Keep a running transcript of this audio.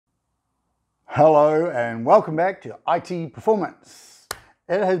Hello and welcome back to IT Performance.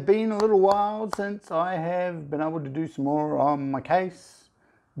 It has been a little while since I have been able to do some more on my case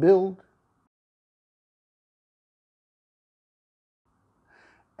build,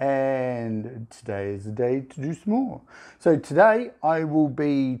 and today is the day to do some more. So today I will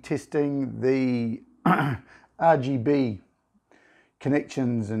be testing the RGB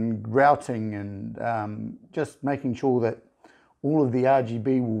connections and routing and just making sure that all of the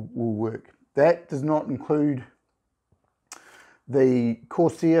RGB will work. That does not include the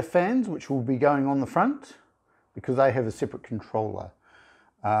Corsair fans, which will be going on the front because they have a separate controller,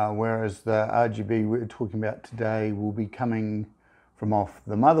 whereas the RGB we're talking about today will be coming from off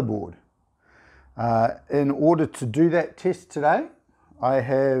the motherboard. In order to do that test today, I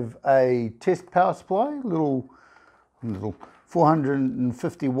have a test power supply, little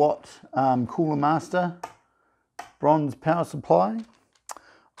 450 watt Cooler Master bronze power supply.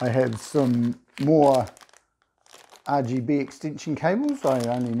 I have some more RGB extension cables. I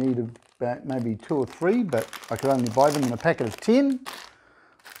only need about maybe 2 or 3, but I could only buy them in a packet of 10.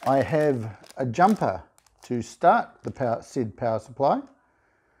 I have a jumper to start the said power supply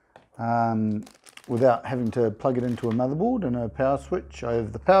without having to plug it into a motherboard and a power switch. I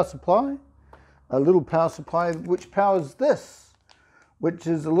have the power supply, a little power supply which powers this, which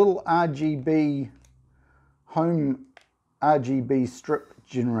is a little RGB home RGB strip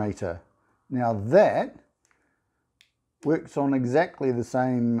generator. Now that works on exactly the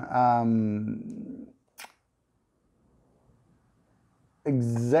same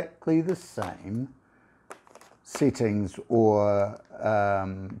settings or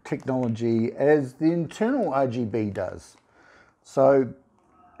technology as the internal RGB does. So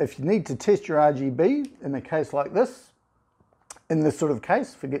if you need to test your RGB in a case like this, in this sort of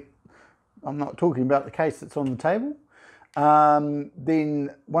case, I'm not talking about the case that's on the table,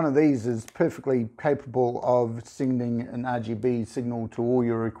 then one of these is perfectly capable of sending an RGB signal to all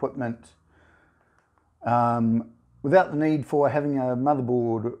your equipment without the need for having a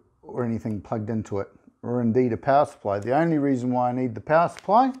motherboard or anything plugged into it, or indeed a power supply. The only reason why I need the power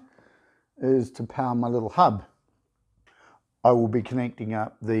supply is to power my little hub. I will be connecting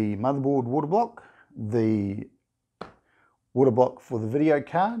up the motherboard water block, the water block for the video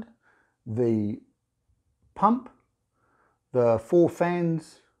card, the pump, the 4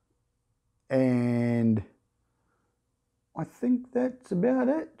 fans, and I think that's about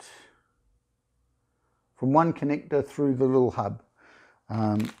it. From one connector through the little hub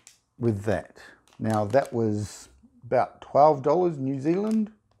with that. Now that was about $12 New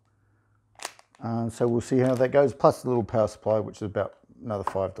Zealand. So we'll see how that goes, plus the little power supply, which is about another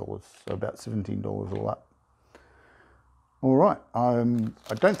 $5, so about $17 all up. All right, I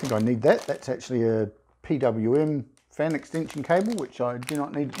don't think I need that. That's actually a PWM fan extension cable, which I do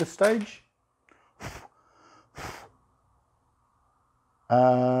not need at this stage.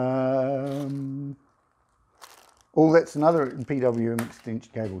 Oh, that's another PWM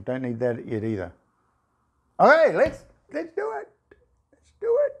extension cable. Don't need that yet either. Okay, let's do it. Let's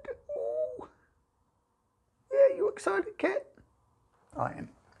do it. Ooh. Yeah, you excited, cat? I am.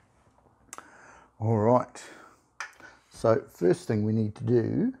 All right. So first thing we need to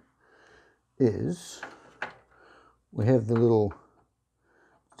do is we have the little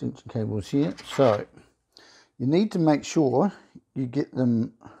extension cables here. So you need to make sure you get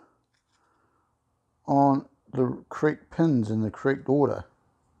them on the correct pins in the correct order,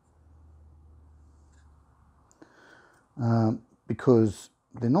 because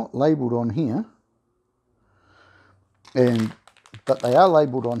they're not labelled on here, but they are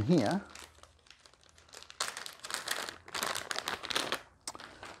labelled on here.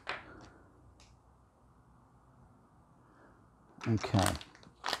 Okay,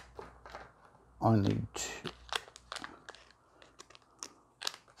 I need to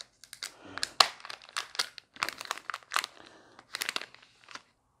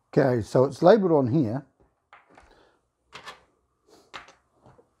okay, so it's labelled on here.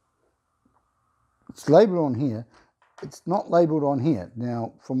 It's labelled on here. It's not labelled on here.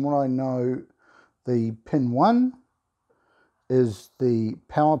 Now, from what I know, the pin 1 is the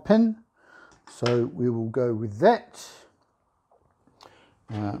power pin, so we will go with that.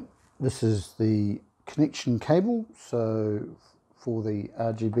 This is the connection cable, so for the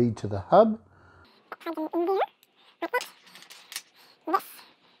RGB to the hub.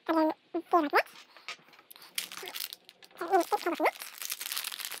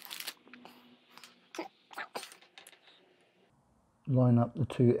 Line up the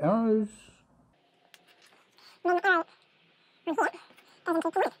 2 arrows.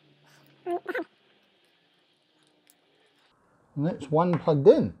 And that's one plugged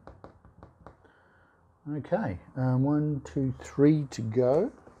in. Okay, 1, 2, 3 to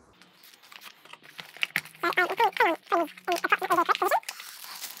go.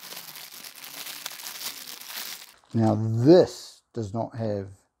 Now this does not have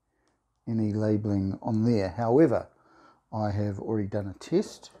any labeling on there. However, I have already done a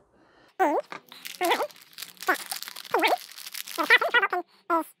test.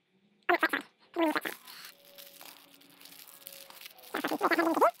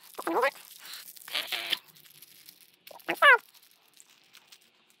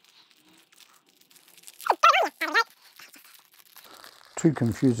 Too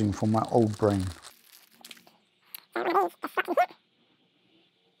confusing for my old brain.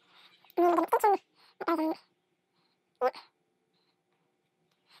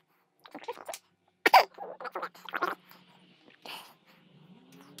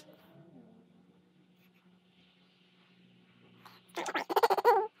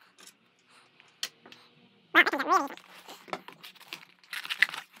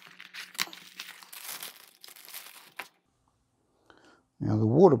 Now the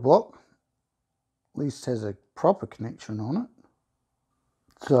water block at least has a proper connection on it,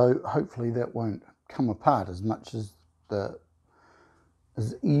 so hopefully that won't come apart as much as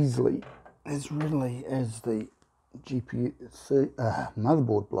as easily as readily as the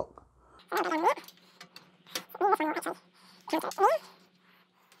motherboard block.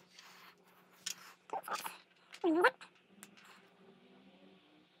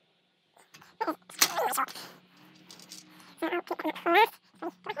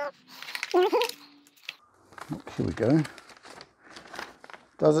 Here we go.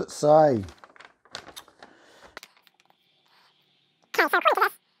 Does it say?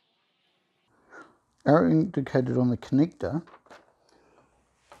 Arrow indicated on the connector.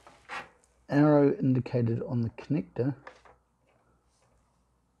 Arrow indicated on the connector.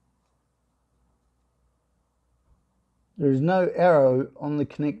 There is no arrow on the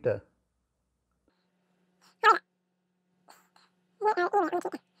connector.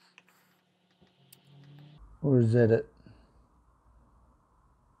 Or is that it?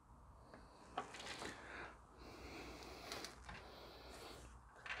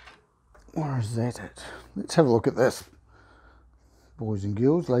 Or is that it? Let's have a look at this, boys and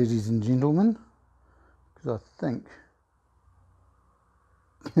girls, ladies and gentlemen, because I think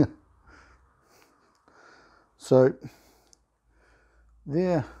so.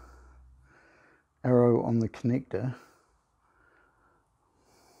 There, arrow on the connector.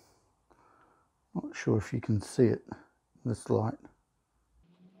 Not sure if you can see it in this light.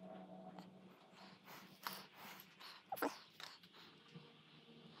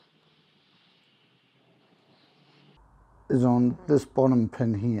 Is on this bottom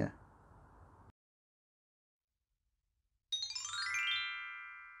pin here.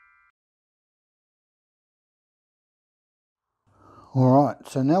 Alright,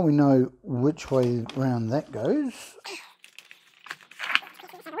 so now we know which way round that goes.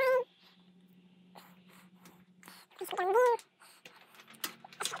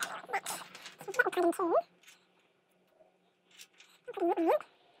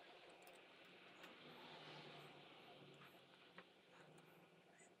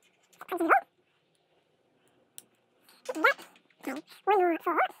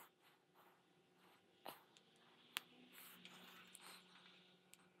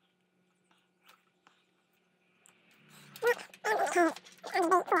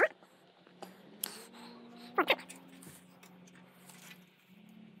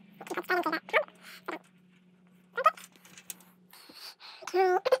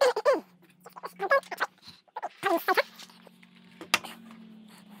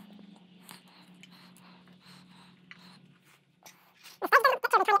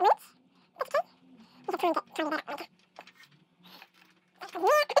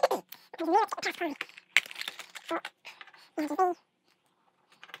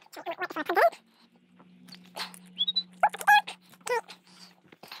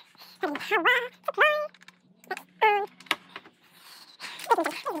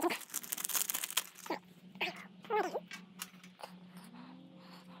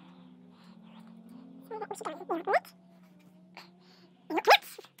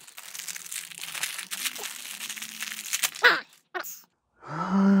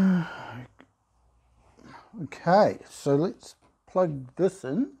 Okay, so let's plug this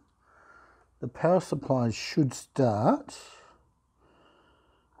in. The power supply should start.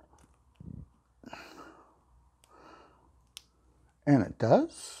 And it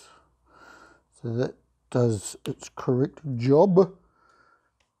does. So that does its correct job.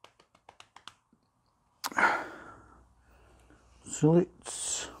 So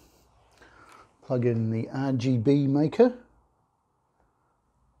let's Plug in the RGB maker.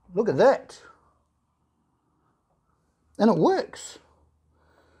 Look at that. And it works.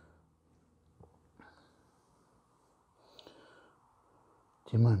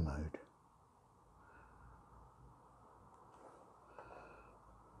 Demo mode.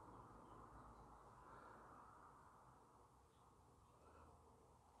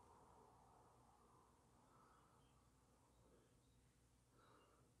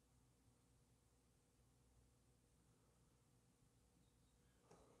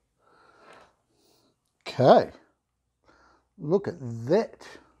 Okay, look at that.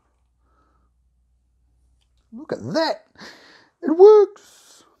 Look at that. It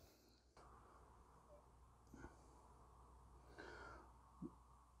works.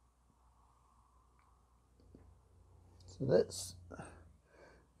 So that's,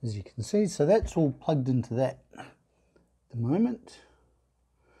 as you can see, so that's all plugged into that at the moment.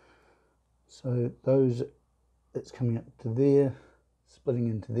 So those, it's coming up to there, splitting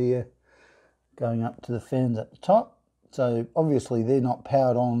into there, going up to the fans at the top. So obviously they're not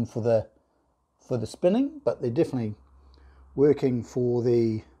powered on for the spinning, but they're definitely working for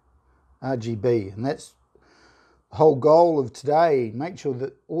the RGB, and that's the whole goal of today. Make sure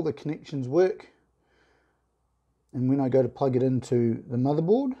that all the connections work, and when I go to plug it into the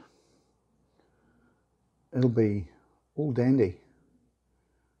motherboard, it'll be all dandy.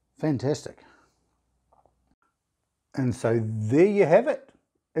 Fantastic. And so there you have it.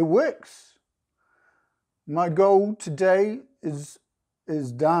 It works. My goal today is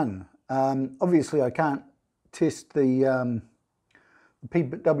done. Obviously I can't test the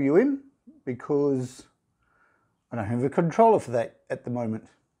PWM because I don't have a controller for that at the moment.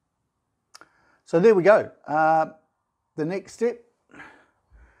 So there we go. The next step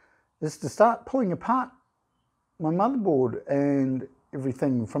is to start pulling apart my motherboard and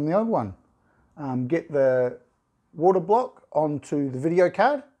everything from the old one. Get the water block onto the video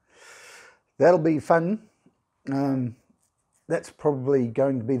card. That'll be fun. That's probably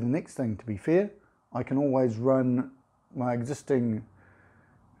going to be the next thing, to be fair. I can always run my existing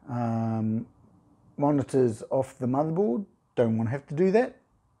monitors off the motherboard. Don't want to have to do that.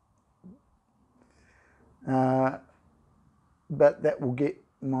 But that will get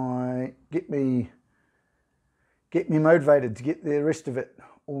me motivated to get the rest of it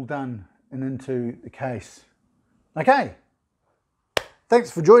all done and into the case. Okay,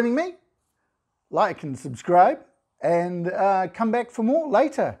 thanks for joining me. Like and subscribe, and come back for more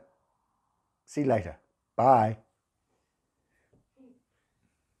later. See you later. Bye.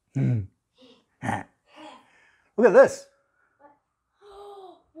 Look at this.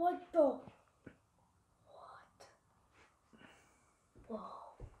 What the? What? Whoa.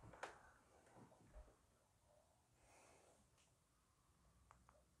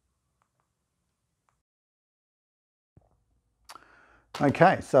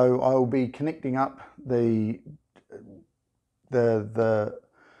 Okay, so I will be connecting up the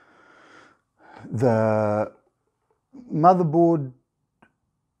motherboard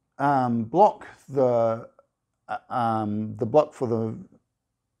block, the block for the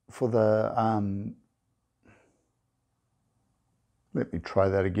let me try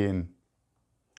that again.